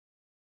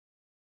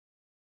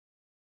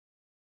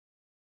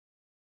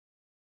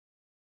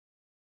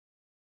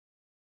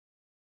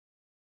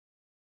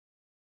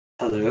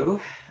Hello.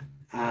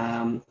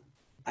 Um,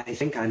 I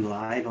think I'm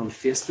live on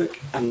Facebook.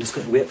 I'm just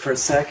going to wait for a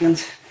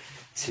second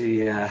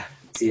to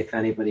see if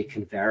anybody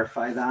can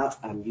verify that.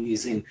 I'm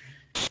using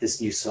this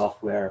new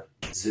software,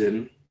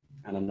 Zoom,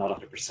 and I'm not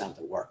 100%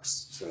 it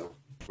works. So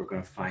we're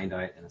going to find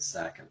out in a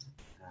second.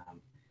 Um,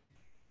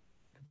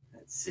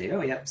 let's see.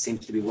 Oh, yeah,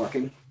 seems to be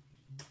working.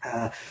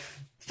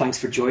 Thanks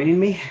for joining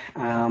me.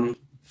 What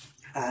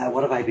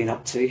have I been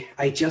up to?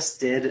 I just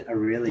did a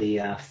really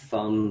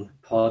fun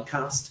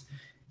podcast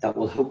that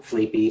will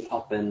hopefully be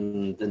up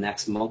in the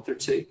next month or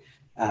two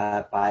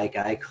by a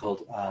guy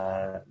called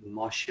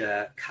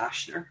Moshe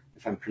Kashner,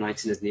 if I'm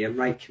pronouncing his name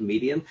right,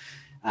 comedian.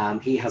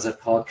 He has a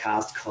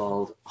podcast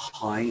called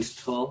Hound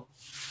Tall,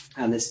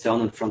 and it's done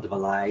in front of a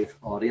live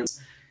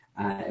audience.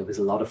 It was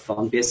a lot of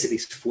fun. Basically,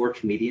 it's four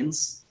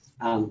comedians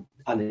and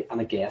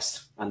a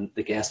guest, and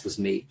the guest was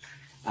me.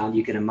 And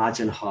you can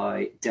imagine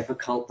how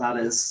difficult that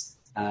is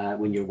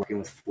when you're working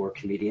with four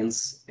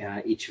comedians,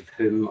 each of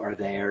whom are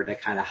there to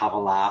kind of have a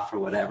laugh or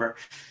whatever.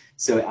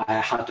 So I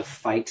had to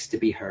fight to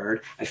be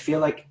heard. I feel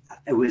like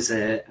it was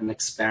an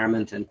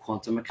experiment in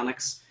quantum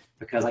mechanics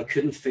because I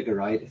couldn't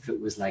figure out if it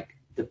was like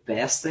the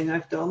best thing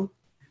I've done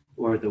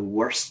or the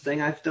worst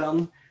thing I've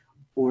done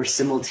or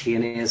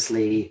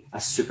simultaneously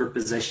a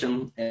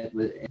superposition.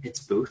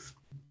 It's both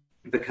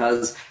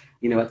because,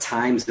 you know, at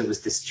times it was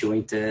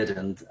disjointed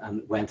and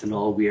went in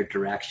all weird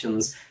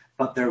directions.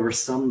 But there were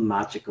some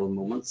magical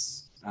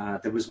moments.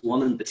 There was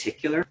one in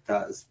particular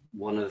that is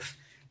one of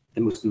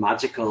the most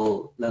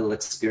magical little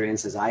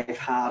experiences I've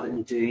had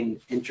in doing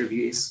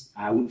interviews.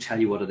 I won't tell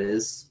you what it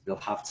is. You'll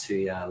have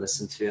to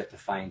listen to it to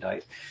find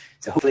out.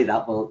 So hopefully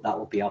that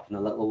will be up in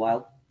a little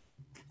while.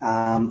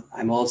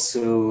 I'm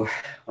also,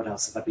 what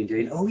else have I been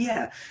doing? Oh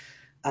yeah,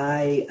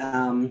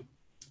 I'm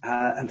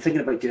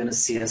thinking about doing a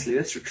C.S.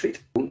 Lewis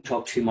retreat. I won't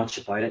talk too much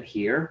about it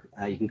here.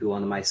 You can go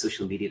on my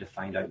social media to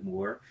find out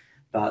more.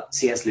 But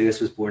C.S. Lewis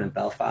was born in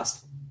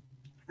Belfast,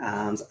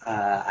 and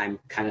I'm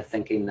kind of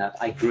thinking that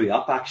I grew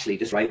up actually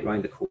just right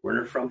around the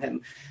corner from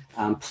him,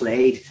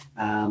 played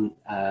when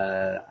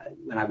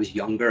I was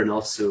younger, and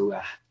also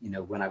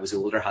when I was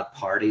older had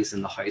parties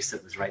in the house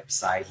that was right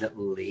beside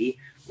Little Lee,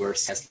 where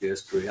C.S. Lewis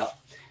grew up.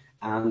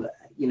 And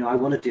I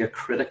want to do a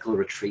critical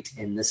retreat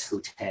in this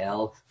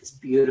hotel, this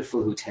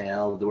beautiful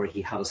hotel where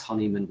he had his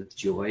honeymoon with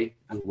Joy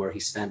and where he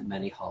spent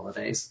many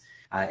holidays.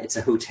 It's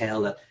a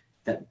hotel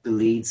that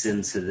bleeds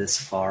into this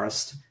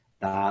forest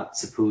that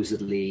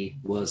supposedly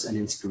was an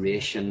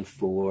inspiration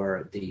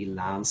for the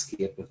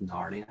landscape of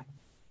Narnia.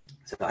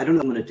 So I don't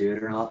know if I'm going to do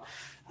it or not,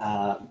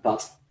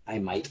 but I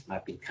might.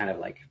 I've been kind of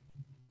like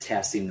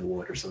testing the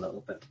waters a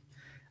little bit.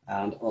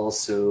 And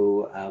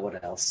also,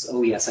 what else?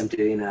 Oh yes, I'm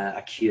doing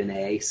a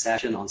Q&A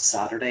session on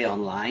Saturday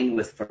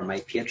online for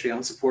my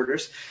Patreon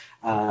supporters,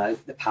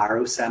 the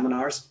Paro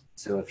seminars.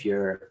 So if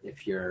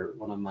you're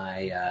one of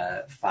my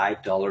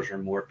 $5 or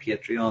more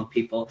Patreon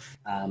people,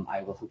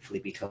 I will hopefully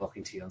be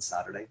talking to you on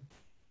Saturday.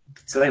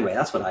 So anyway,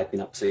 that's what I've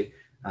been up to.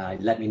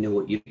 Let me know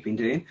what you've been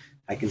doing.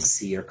 I can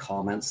see your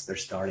comments. They're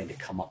starting to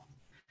come up.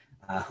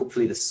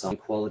 Hopefully the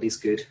sound quality is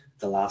good.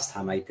 The last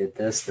time I did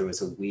this, there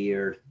was a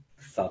weird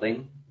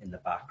thudding in the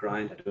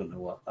background. I don't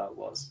know what that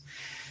was.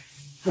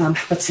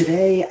 But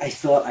today I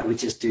thought I would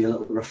just do a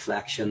little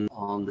reflection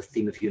on the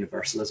theme of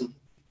universalism.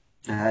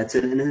 It's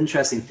an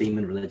interesting theme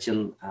in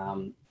religion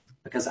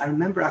because I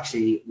remember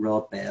actually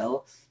Rob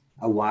Bell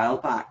a while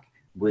back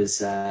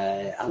was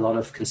a lot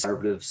of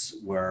conservatives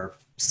were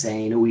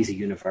saying, oh, he's a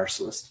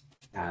universalist,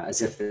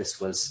 as if this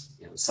was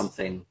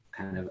something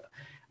kind of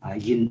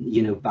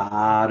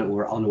bad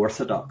or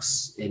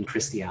unorthodox in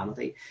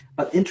Christianity.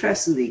 But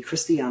interestingly,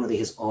 Christianity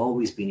has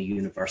always been a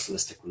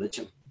universalistic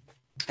religion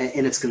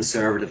in its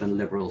conservative and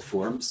liberal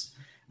forms.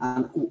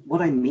 And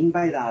what I mean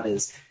by that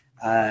is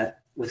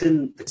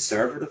within the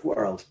conservative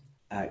world,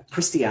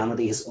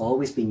 Christianity has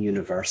always been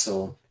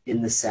universal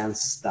in the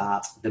sense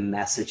that the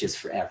message is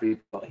for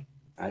everybody.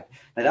 Right?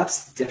 Now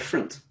that's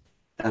different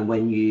than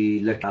when you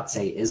look at,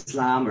 say,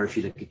 Islam, or if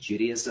you look at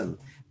Judaism,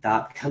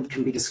 that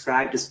can be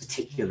described as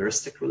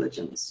particularistic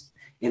religions.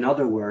 In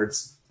other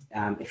words,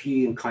 if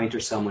you encounter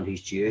someone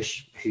who's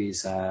Jewish,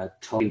 who's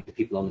talking to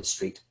people on the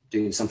street,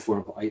 doing some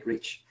form of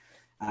outreach,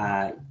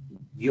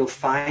 you'll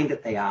find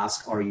that they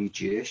ask, are you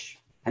Jewish?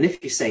 And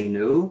if you say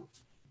no,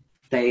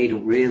 they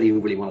don't really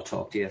want to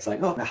talk to you. It's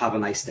like, oh, have a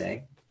nice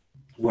day.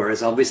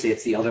 Whereas obviously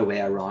it's the other way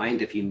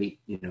around if you meet,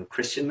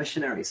 Christian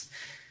missionaries.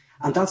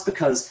 And that's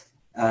because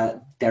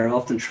they're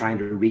often trying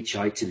to reach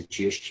out to the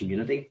Jewish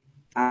community.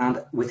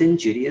 And within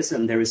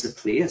Judaism, there is a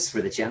place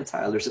for the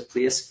Gentile. There's a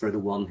place for the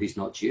one who's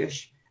not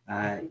Jewish.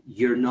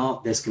 You're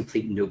not this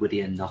complete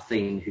nobody and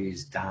nothing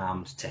who's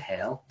damned to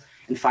hell.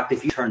 In fact,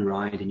 if you turn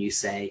around and you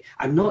say,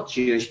 I'm not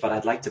Jewish, but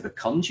I'd like to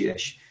become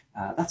Jewish,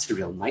 that's a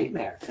real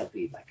nightmare. They'll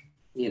be like,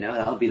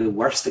 that'll be the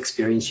worst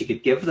experience you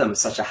could give them.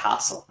 It's such a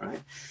hassle,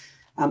 right?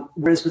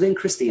 Whereas within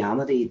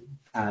Christianity,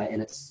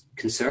 in its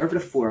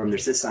conservative form,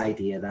 there's this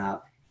idea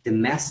that the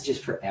message is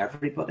for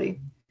everybody.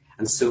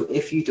 And so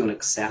if you don't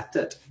accept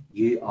it,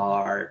 you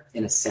are,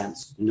 in a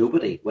sense,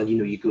 nobody. Well,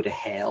 you go to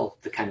hell,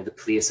 the kind of the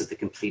place of the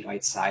complete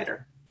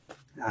outsider.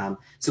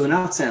 So in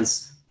that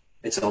sense,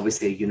 it's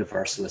obviously a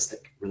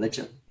universalistic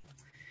religion.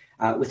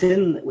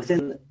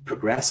 Within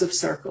progressive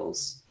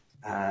circles,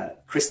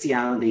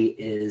 Christianity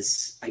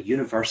is a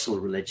universal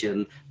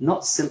religion,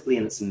 not simply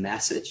in its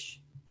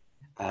message,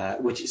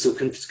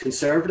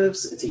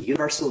 conservatives, it's a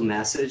universal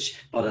message,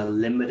 but a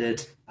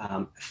limited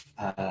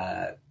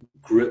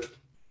group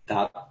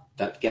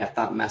that get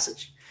that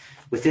message.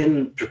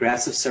 Within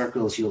progressive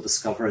circles, you'll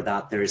discover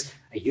that there's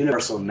a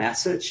universal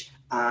message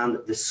and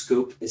the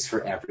scope is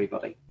for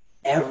everybody.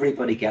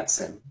 Everybody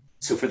gets in.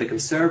 So for the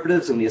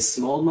conservatives, only a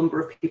small number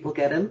of people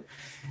get in.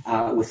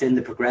 Within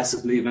the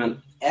progressive movement,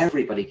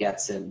 everybody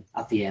gets in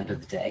at the end of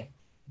the day.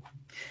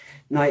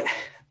 Now,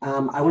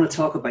 I want to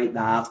talk about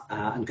that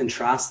and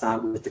contrast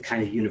that with the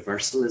kind of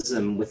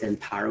universalism within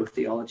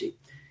parotheology.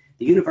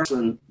 The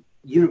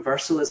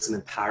universalism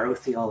in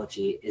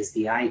parotheology is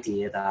the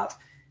idea that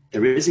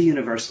there is a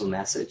universal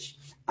message,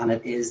 and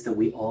it is that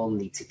we all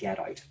need to get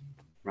out,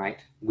 right?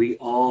 We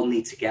all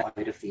need to get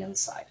out of the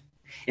inside.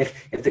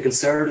 If the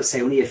conservatives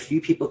say only a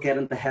few people get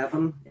into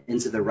heaven,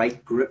 into the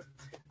right group,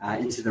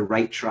 into the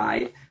right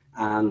tribe,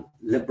 and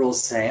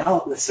liberals say,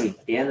 oh, listen,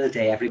 at the end of the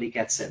day, everybody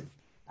gets in.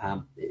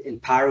 In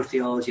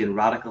parotheology and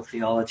radical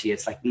theology,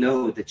 it's like,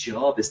 no, the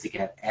job is to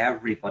get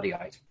everybody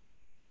out.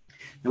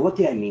 Now, what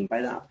do I mean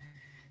by that?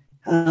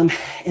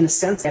 In a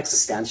sense,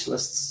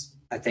 existentialists,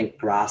 I think,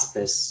 grasp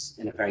this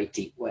in a very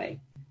deep way.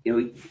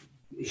 You know,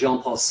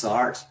 Jean-Paul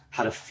Sartre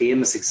had a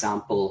famous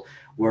example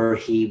where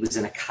he was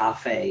in a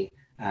cafe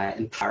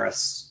in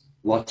Paris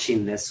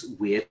watching this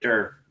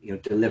waiter,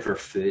 deliver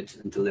food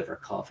and deliver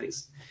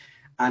coffees.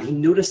 And he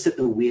noticed that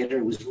the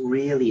waiter was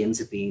really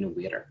into being a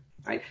waiter,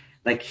 right?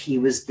 Like he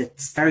was the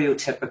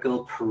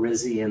stereotypical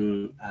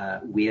Parisian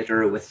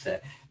waiter with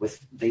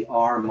the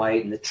arm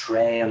out and the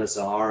tray on his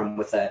arm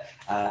with a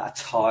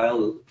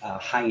towel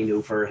hanging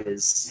over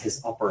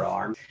his upper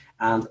arm.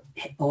 And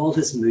all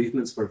his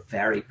movements were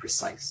very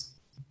precise.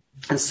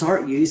 And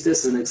Sartre used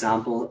this as an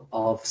example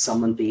of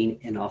someone being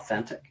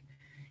inauthentic.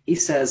 He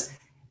says,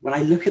 when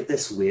I look at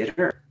this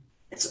waiter,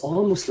 it's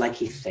almost like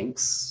he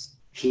thinks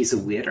he's a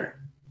waiter.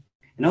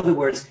 In other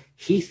words,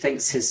 he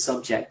thinks his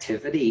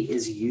subjectivity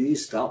is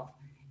used up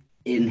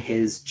in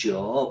his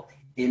job,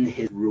 in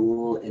his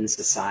role in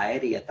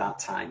society at that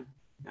time.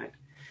 Right?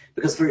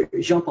 Because for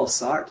Jean-Paul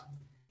Sartre,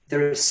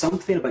 there is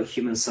something about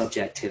human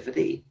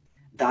subjectivity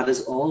that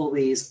is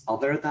always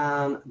other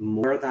than,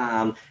 more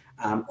than,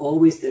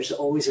 there's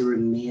always a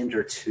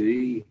remainder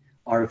to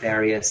our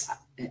various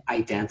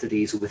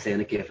identities within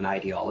a given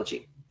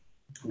ideology.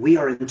 We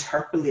are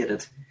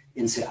interpolated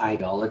into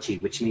ideology,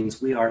 which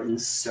means we are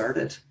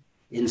inserted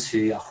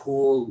into a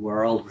whole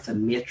world with a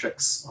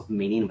matrix of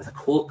meaning, with a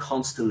whole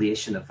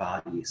constellation of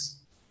values.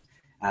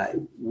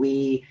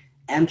 We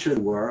enter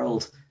the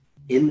world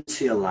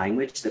into a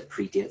language that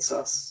predates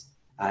us,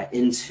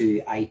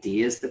 into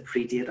ideas that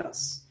predate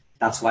us.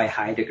 That's why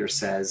Heidegger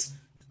says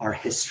our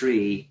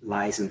history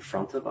lies in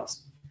front of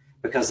us,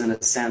 because in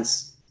a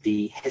sense,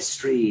 the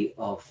history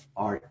of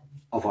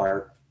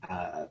our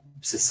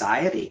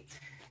society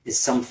is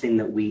something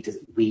that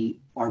we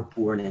are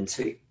born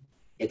into.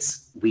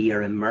 We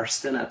are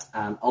immersed in it,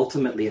 and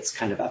ultimately it's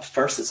kind of, at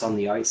first it's on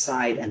the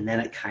outside, and then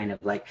it kind of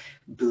like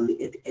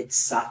it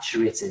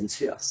saturates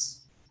into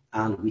us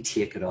and we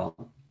take it on.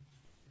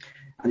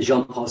 And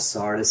Jean-Paul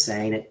Sartre is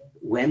saying that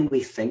when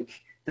we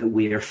think that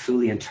we are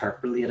fully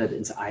interpolated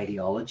into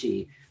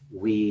ideology,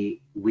 we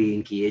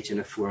engage in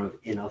a form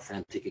of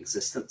inauthentic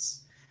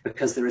existence,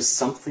 because there is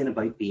something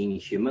about being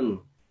human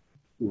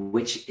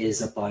which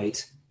is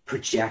about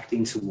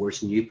projecting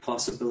towards new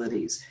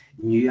possibilities,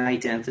 new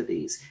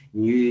identities,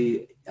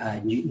 new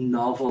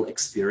novel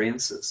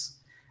experiences.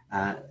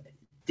 A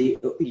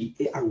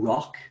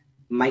rock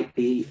might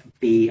be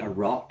a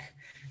rock,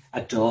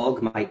 a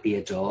dog might be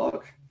a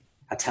dog,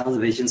 a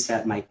television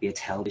set might be a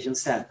television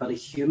set, but a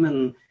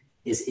human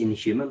is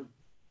inhuman,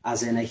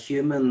 as in a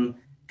human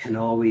can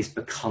always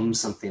become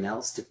something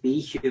else. To be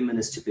human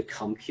is to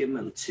become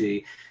human,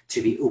 to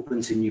be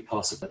open to new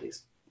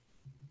possibilities.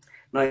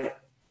 Now,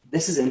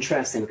 this is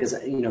interesting because,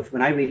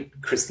 when I read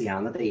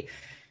Christianity,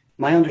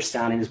 my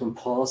understanding is when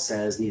Paul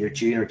says neither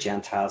Jew nor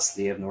Gentile,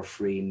 slave nor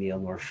free, male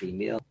nor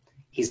female,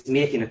 he's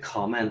making a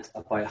comment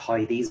about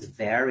how these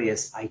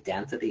various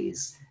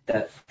identities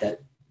that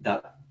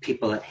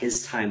people at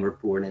his time were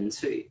born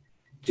into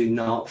do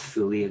not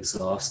fully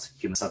exhaust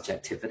human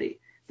subjectivity.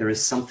 There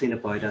is something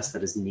about us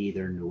that is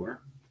neither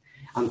nor.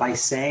 And by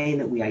saying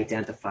that we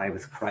identify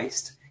with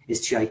Christ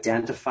is to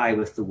identify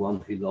with the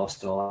one who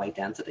lost all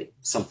identity,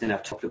 something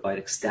I've talked about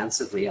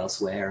extensively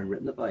elsewhere and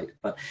written about.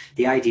 But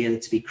the idea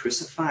that to be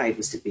crucified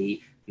was to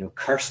be,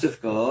 cursed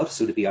of God,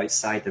 so to be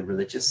outside the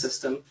religious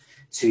system,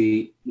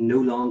 to no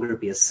longer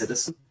be a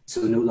citizen,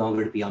 so no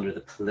longer to be under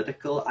the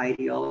political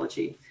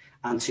ideology,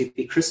 and to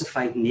be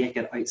crucified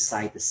naked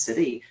outside the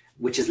city,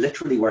 which is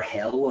literally where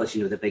hell was,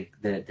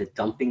 the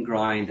dumping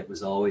ground that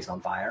was always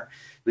on fire.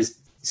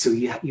 So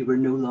you were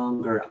no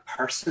longer a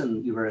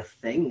person, you were a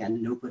thing,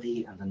 and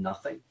nobody and a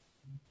nothing.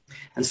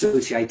 And so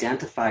to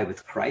identify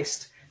with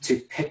Christ, to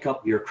pick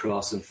up your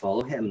cross and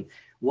follow him,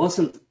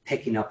 wasn't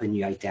picking up a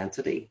new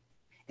identity.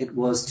 It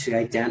was to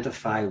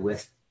identify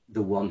with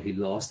the one who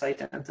lost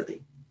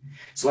identity.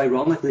 So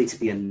ironically, to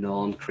be a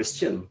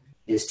non-Christian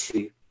is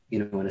to,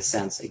 in a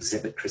sense,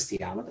 exhibit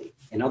Christianity.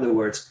 In other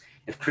words,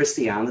 if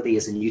Christianity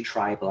is a new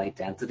tribal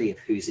identity of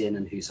who's in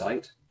and who's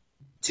out,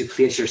 to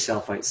place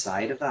yourself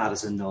outside of that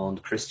as a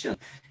non-Christian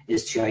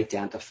is to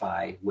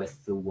identify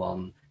with the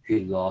one who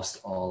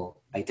lost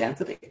all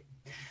identity.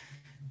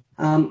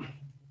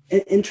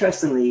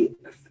 Interestingly,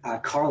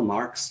 Karl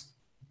Marx,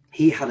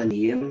 he had a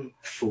name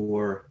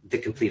for the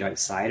complete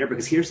outsider,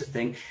 because here's the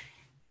thing,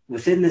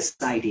 within this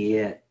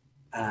idea,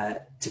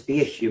 to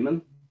be a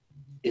human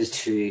is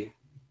to,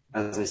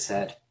 as I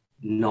said,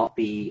 not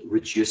be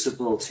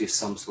reducible to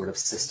some sort of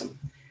system,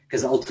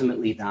 because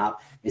ultimately that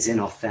is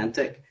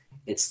inauthentic,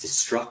 it's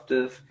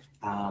destructive,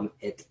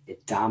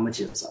 it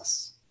damages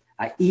us.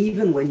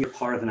 Even when you're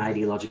part of an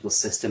ideological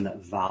system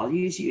that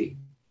values you,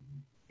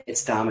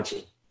 it's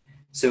damaging.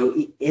 So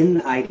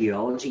in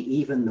ideology,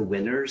 even the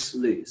winners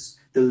lose.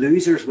 The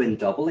losers win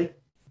doubly,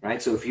 right?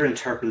 So if you're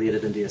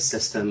interpolated into a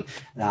system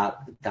that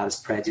is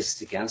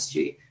prejudiced against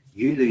you,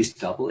 you lose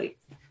doubly.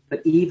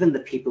 But even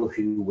the people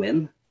who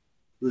win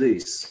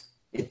lose.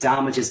 It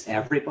damages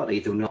everybody,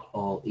 though not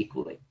all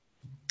equally.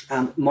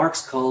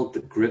 Marx called the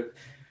group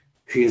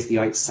who is the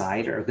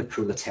outsider the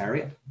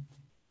proletariat.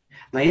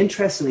 Now,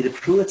 interestingly, the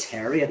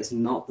proletariat is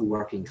not the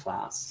working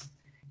class.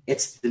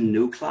 It's the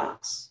no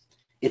class.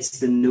 It's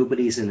the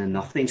nobodies and the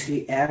nothings.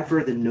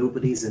 Whoever the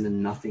nobodies and the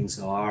nothings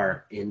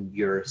are in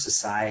your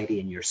society,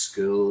 in your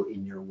school,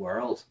 in your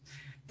world,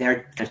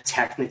 they're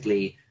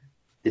technically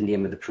the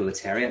name of the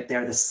proletariat.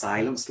 They're the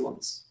silenced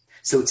ones.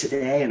 So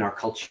today in our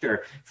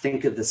culture,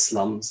 think of the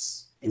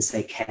slums in,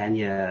 say,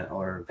 Kenya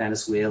or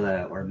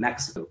Venezuela or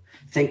Mexico.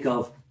 Think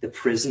of the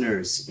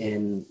prisoners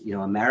in,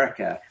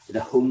 America,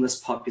 the homeless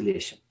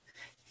population.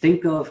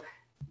 Think of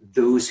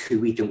those who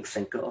we don't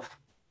think of.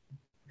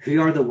 Who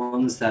are the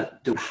ones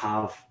that don't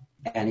have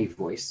any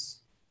voice,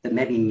 that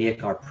maybe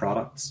make our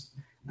products,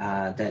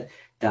 that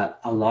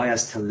allow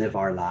us to live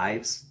our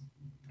lives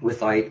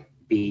without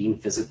being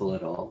visible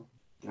at all?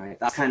 Right?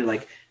 That's kind of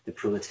like the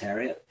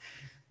proletariat.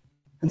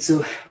 And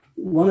so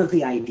one of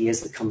the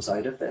ideas that comes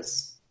out of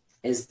this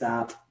is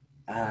that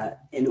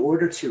in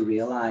order to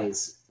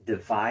realize the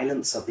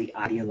violence of the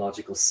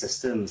ideological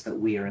systems that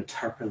we are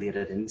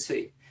interpolated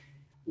into,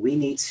 we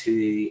need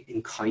to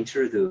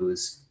encounter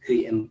those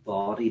who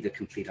embody the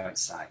complete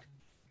outside,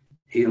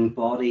 who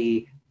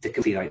embody the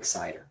complete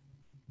outsider.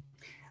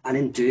 And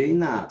in doing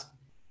that,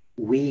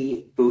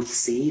 we both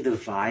see the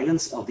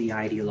violence of the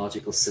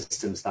ideological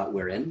systems that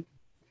we're in,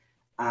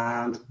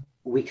 and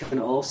we can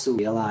also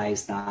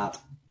realize that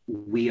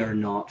we are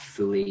not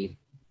fully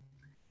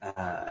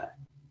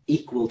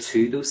equal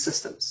to those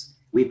systems.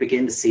 We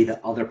begin to see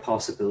that other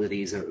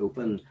possibilities are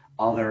open,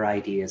 other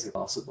ideas are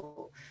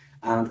possible.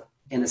 And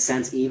in a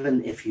sense,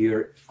 even if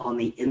you're on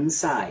the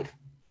inside,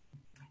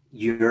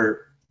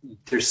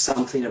 there's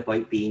something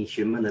about being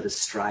human that is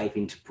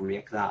striving to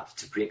break that,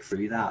 to break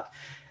through that.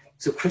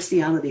 So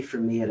Christianity, for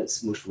me, at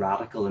its most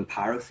radical in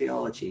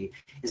paratheology,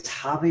 is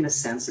having a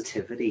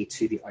sensitivity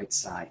to the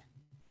outside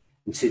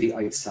and to the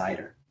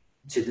outsider,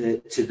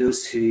 to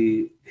those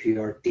who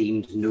are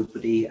deemed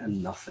nobody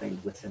and nothing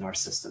within our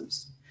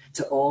systems.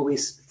 To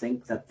always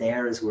think that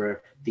there is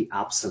where the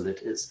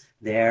absolute is,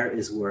 there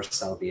is where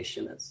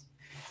salvation is.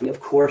 I mean, of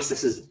course,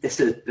 this is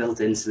built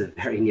into the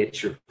very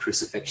nature of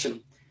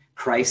crucifixion.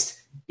 Christ,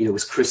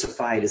 was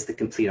crucified as the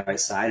complete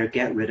outsider.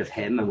 Get rid of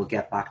him and we'll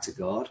get back to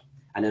God.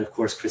 And then, of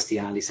course,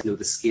 Christianity said, no,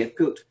 the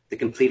scapegoat, the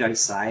complete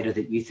outsider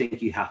that you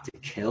think you have to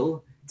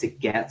kill to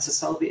get to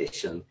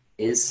salvation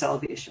is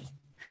salvation.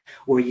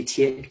 Or you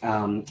take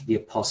the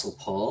Apostle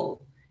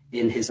Paul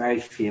in his very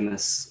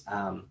famous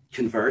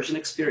conversion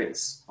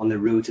experience on the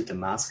road to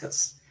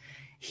Damascus.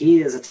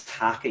 He is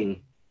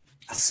attacking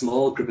a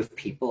small group of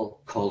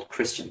people called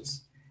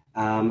Christians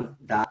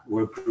that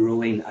were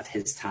growing at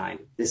his time.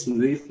 This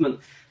movement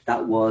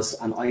that was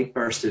an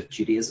outburst of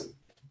Judaism.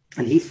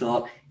 And he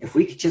thought, if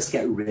we could just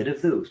get rid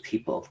of those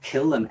people,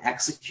 kill them,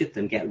 execute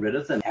them, get rid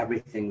of them,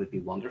 everything would be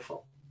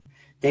wonderful.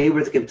 They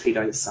were the complete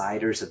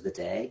outsiders of the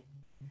day.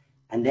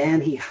 And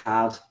then he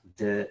had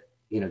the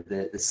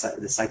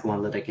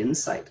psychoanalytic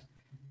insight.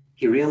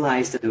 He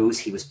realized that those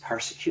he was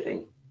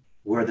persecuting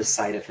were the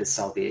site of his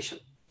salvation.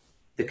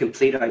 The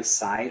complete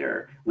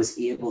outsider was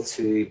able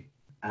to,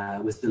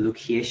 was the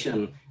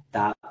location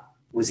that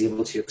was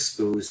able to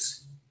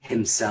expose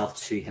himself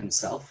to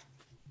himself.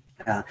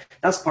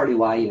 That's partly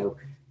why,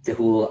 the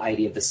whole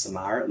idea of the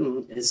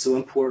Samaritan is so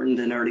important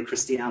in early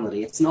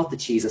Christianity. It's not that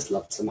Jesus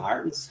loved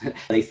Samaritans, and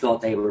he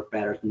thought they were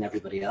better than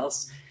everybody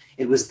else.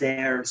 It was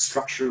their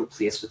structural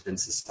place within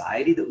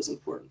society that was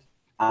important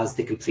as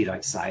the complete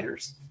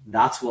outsiders.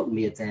 That's what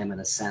made them, in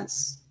a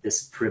sense,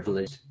 this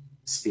privileged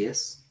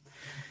space.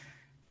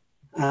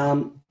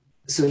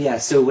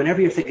 So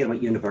whenever you're thinking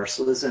about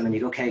universalism and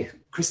you go, okay,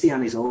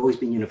 Christianity's always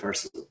been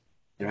universal,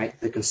 right?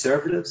 The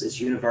conservatives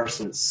is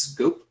universal in its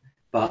scope,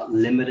 but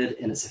limited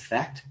in its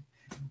effect.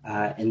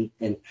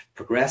 In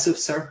progressive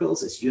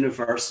circles, it's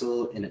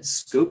universal in its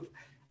scope,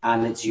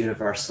 and it's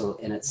universal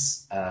in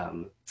its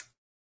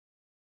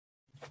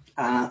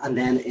and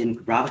then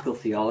in radical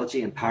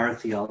theology and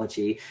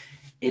paratheology,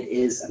 it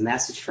is a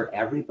message for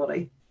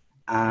everybody.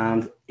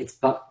 And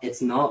it's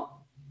not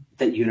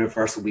that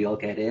universal we all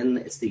get in,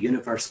 it's the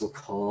universal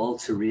call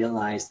to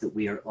realize that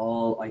we are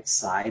all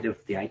outside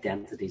of the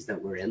identities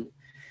that we're in.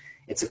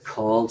 It's a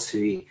call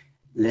to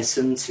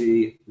listen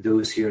to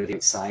those who are the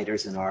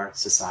outsiders in our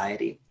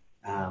society,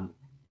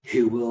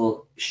 who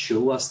will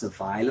show us the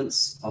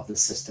violence of the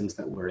systems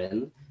that we're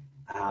in,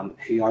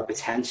 who are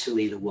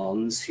potentially the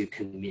ones who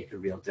can make a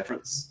real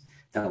difference,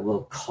 that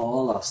will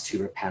call us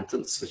to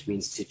repentance, which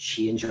means to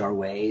change our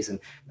ways and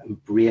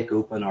break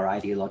open our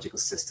ideological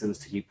systems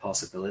to new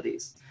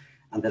possibilities.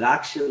 And that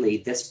actually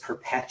this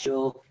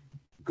perpetual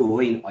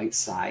going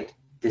outside,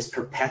 this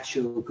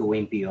perpetual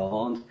going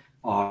beyond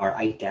our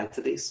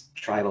identities,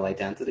 tribal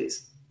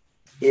identities,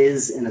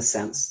 is in a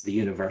sense the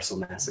universal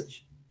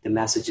message, the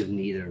message of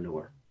neither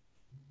nor.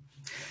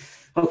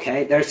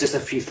 Okay, there's just a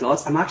few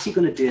thoughts. I'm actually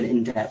going to do an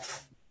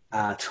in-depth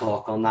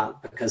talk on that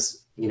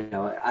because, you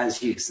know,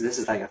 as you, so this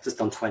is like, I've just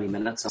done 20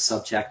 minutes on a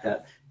subject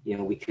that, you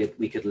know, we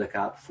could look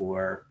at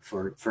for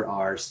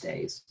hours,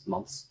 days,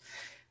 months.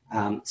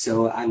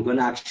 So I'm going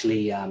to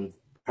actually,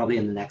 probably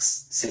in the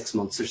next 6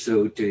 months or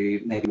so,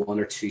 do maybe 1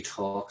 or 2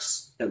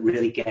 talks that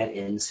really get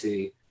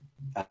into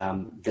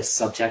this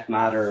subject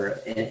matter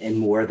in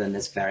more than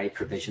this very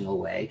provisional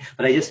way.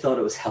 But I just thought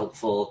it was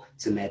helpful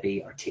to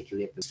maybe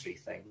articulate those 3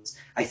 things.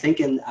 I think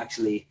in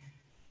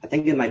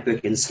my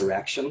book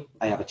Insurrection,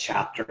 I have a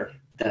chapter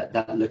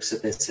that looks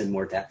at this in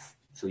more depth.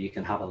 So you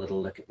can have a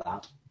little look at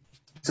that.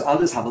 So I'll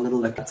just have a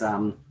little look at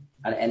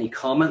any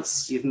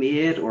comments you've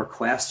made or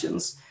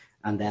questions,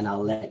 and then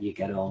I'll let you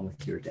get on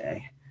with your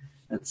day.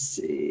 Let's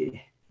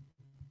see.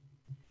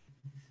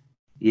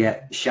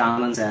 Yeah,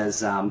 Shannon says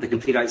the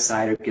complete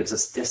outsider gives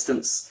us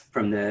distance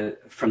from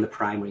the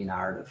primary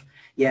narrative.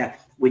 Yeah,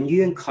 when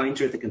you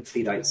encounter the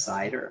complete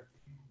outsider,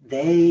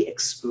 they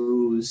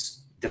expose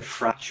the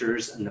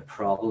fractures and the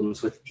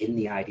problems within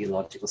the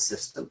ideological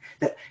system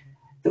that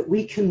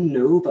we can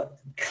know but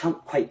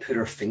can't quite put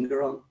our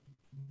finger on.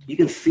 You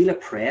can feel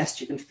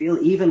oppressed. You can feel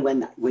even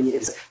when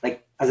it's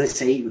like, as I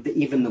say,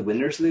 even the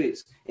winners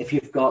lose. If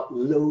you've got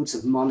loads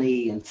of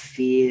money and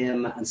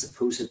fame and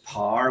supposed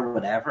power,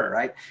 whatever,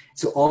 right?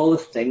 So all the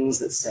things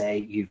that say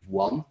you've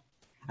won,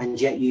 and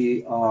yet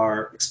you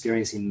are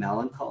experiencing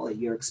melancholy,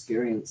 you're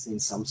experiencing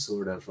some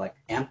sort of like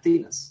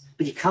emptiness,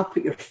 but you can't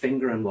put your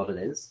finger on what it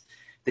is.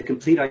 The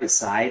complete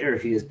outsider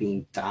who is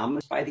being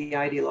damaged by the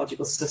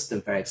ideological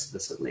system very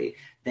explicitly,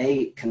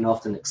 they can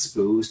often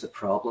expose the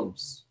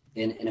problems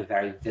in a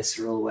very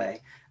visceral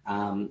way.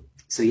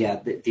 So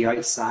yeah, the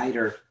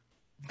outsider,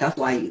 that's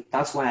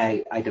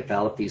why I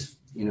developed these,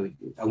 you know,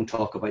 I won't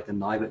talk about them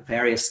now, but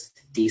various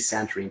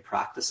decentering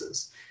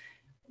practices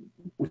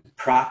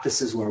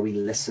where we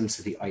listen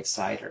to the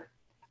outsider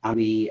and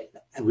we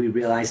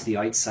realize the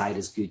outside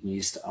is good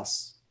news to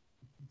us.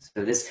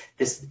 So this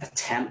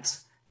attempt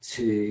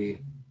to,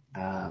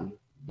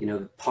 you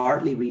know,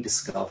 partly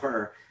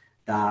rediscover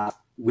that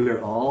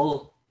we're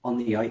all on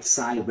the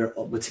outside,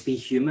 but to be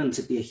human,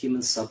 to be a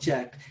human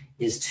subject,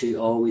 is to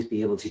always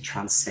be able to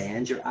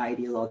transcend your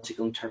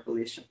ideological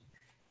interpolation,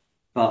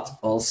 but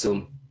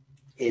also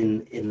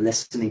in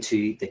listening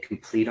to the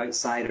complete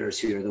outsiders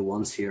who are the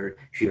ones who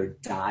are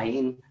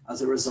dying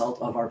as a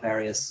result of our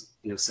various,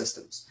 you know,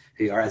 systems,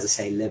 who are, as I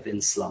say, live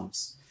in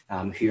slums,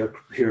 who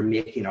are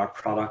making our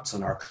products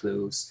and our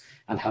clothes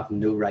and have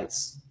no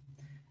rights.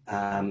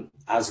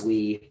 As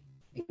we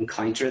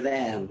encounter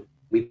them,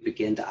 we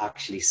begin to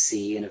actually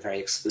see in a very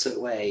explicit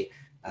way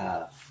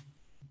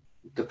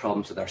the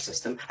problems with our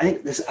system. I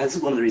think this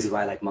is one of the reasons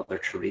why I like Mother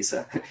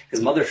Teresa,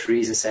 because Mother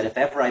Teresa said, if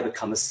ever I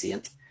become a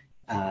saint,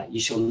 you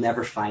shall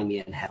never find me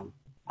in heaven.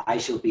 I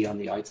shall be on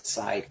the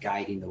outside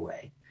guiding the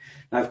way.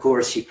 Now, of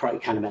course, she probably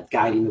kind of meant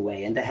guiding the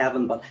way into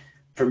heaven, but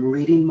from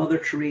reading Mother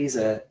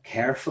Teresa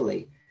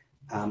carefully,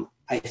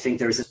 I think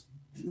there's a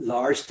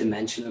large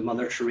dimension of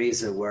Mother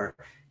Teresa where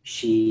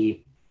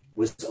she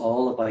was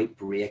all about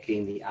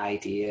breaking the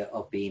idea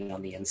of being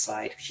on the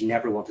inside. She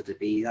never wanted to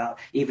be that.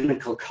 Even in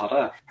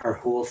Calcutta, her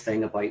whole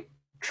thing about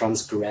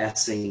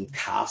transgressing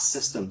caste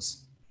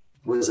systems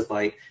was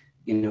about,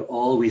 you know,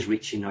 always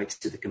reaching out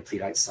to the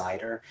complete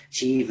outsider.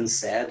 She even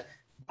said,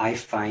 I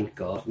find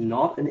God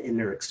not an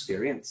inner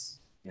experience,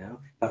 you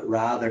know, but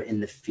rather in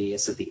the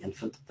face of the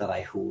infant that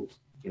I hold.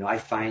 You know, I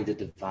find the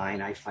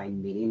divine, I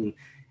find meaning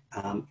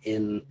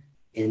in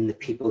the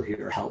people who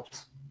are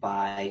helped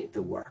by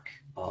the work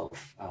of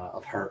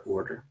her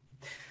order.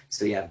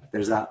 So yeah,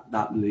 there's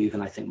that move,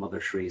 and I think Mother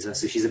Teresa.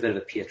 So she's a bit of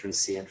a patron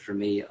saint for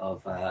me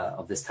of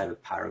this type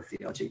of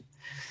paratheology.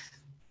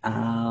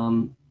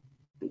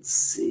 Let's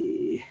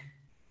see.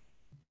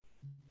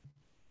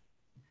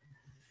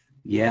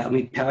 Yeah, I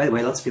mean, by the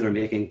way, lots of people are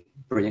making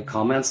brilliant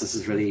comments. This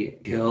is really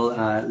cool.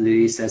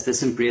 Louis says,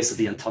 this embrace of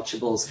the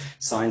untouchables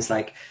sounds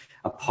like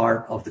a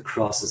part of the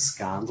Cross's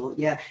scandal.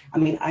 Yeah, I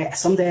mean,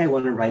 someday I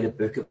want to write a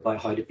book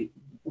about how to be,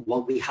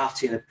 well, we have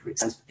to, in a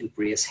sense,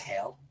 embrace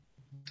hell.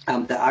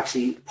 that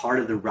actually part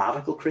of the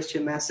radical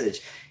Christian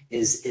message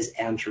is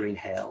entering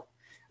hell.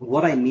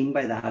 What I mean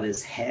by that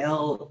is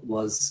hell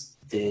was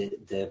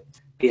the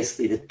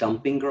basically the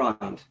dumping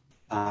ground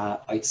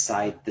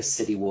outside the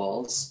city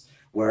walls,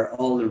 where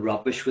all the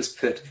rubbish was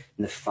put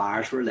and the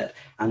fires were lit.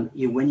 And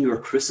when you were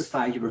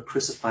crucified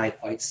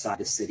outside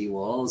the city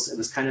walls. It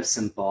was kind of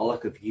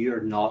symbolic of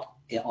you're not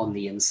on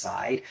the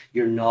inside.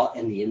 You're not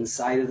in the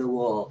inside of the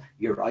wall.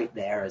 You're out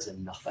there as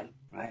in nothing,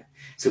 right?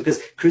 So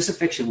because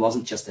crucifixion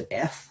wasn't just a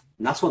death,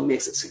 and that's what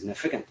makes it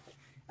significant.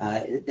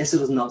 This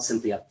was not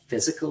simply a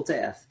physical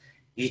death.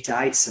 You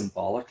died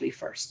symbolically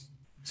first.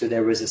 So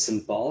there was a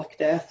symbolic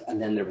death, and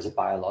then there was a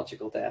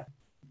biological death.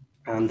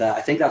 And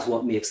I think that's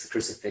what makes the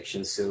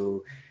crucifixion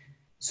so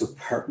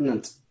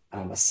pertinent,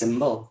 a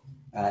symbol,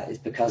 is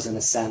because, in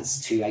a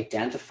sense, to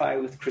identify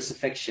with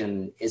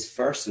crucifixion is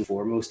first and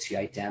foremost to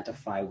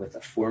identify with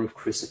a form of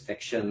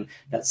crucifixion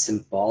that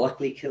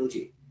symbolically killed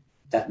you,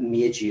 that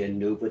made you a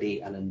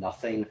nobody and a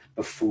nothing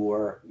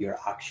before your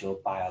actual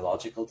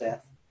biological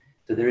death.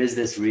 So there is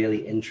this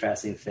really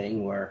interesting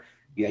thing where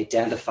you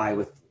identify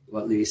with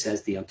what Louis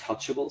says, the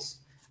untouchables,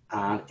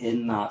 and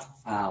in that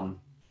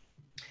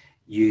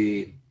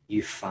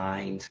you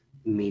find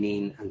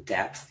meaning and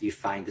depth. You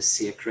find the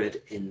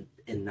sacred in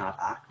that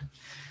act.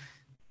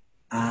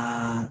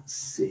 Let's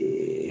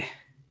see.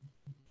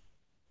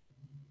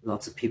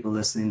 Lots of people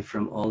listening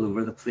from all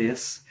over the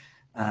place.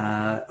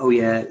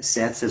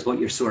 Seth says what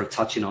you're sort of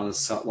touching on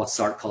is what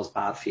Sartre calls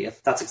bad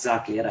faith. That's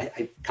exactly it.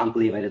 I can't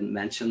believe I didn't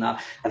mention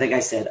that. I think I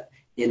said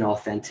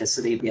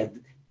inauthenticity. Yeah,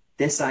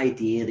 this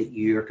idea that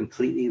you're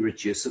completely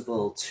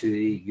reducible to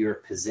your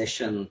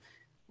position,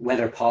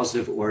 whether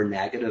positive or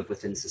negative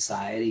within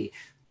society,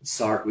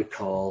 Sartre would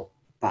call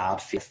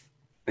bad faith,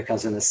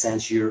 because in a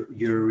sense you're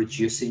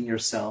reducing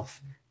yourself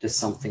to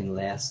something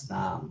less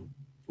than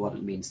what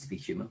it means to be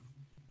human.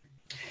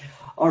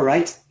 All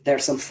right,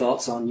 there's some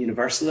thoughts on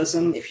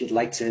universalism. If you'd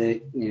like to,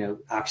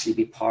 actually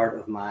be part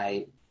of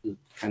my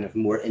kind of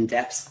more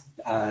in-depth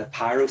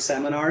Pyro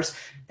seminars,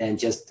 then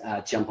just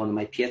jump onto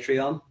my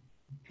Patreon.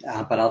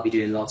 But I'll be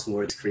doing lots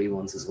more free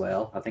ones as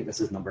well. I think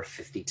this is number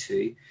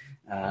 52,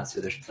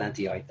 so there's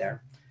plenty out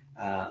there.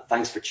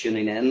 Thanks for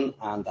tuning in,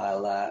 and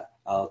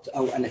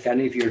and if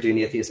any of you are doing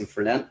Atheism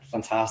for Lent,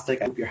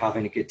 fantastic. I hope you're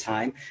having a good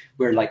time.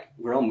 We're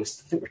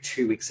almost, I think we're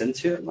 2 weeks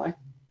into it now.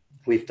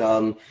 We've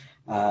done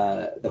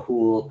the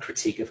whole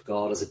critique of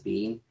God as a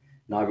being.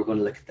 Now we're going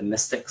to look at the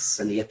mystics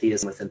and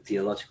atheism within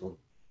theological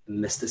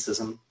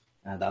mysticism.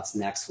 That's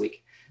next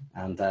week,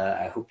 and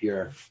I hope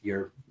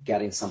you're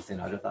getting something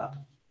out of that.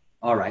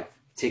 All right,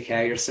 take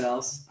care of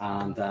yourselves,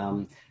 and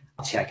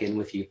I'll check in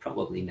with you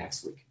probably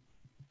next week.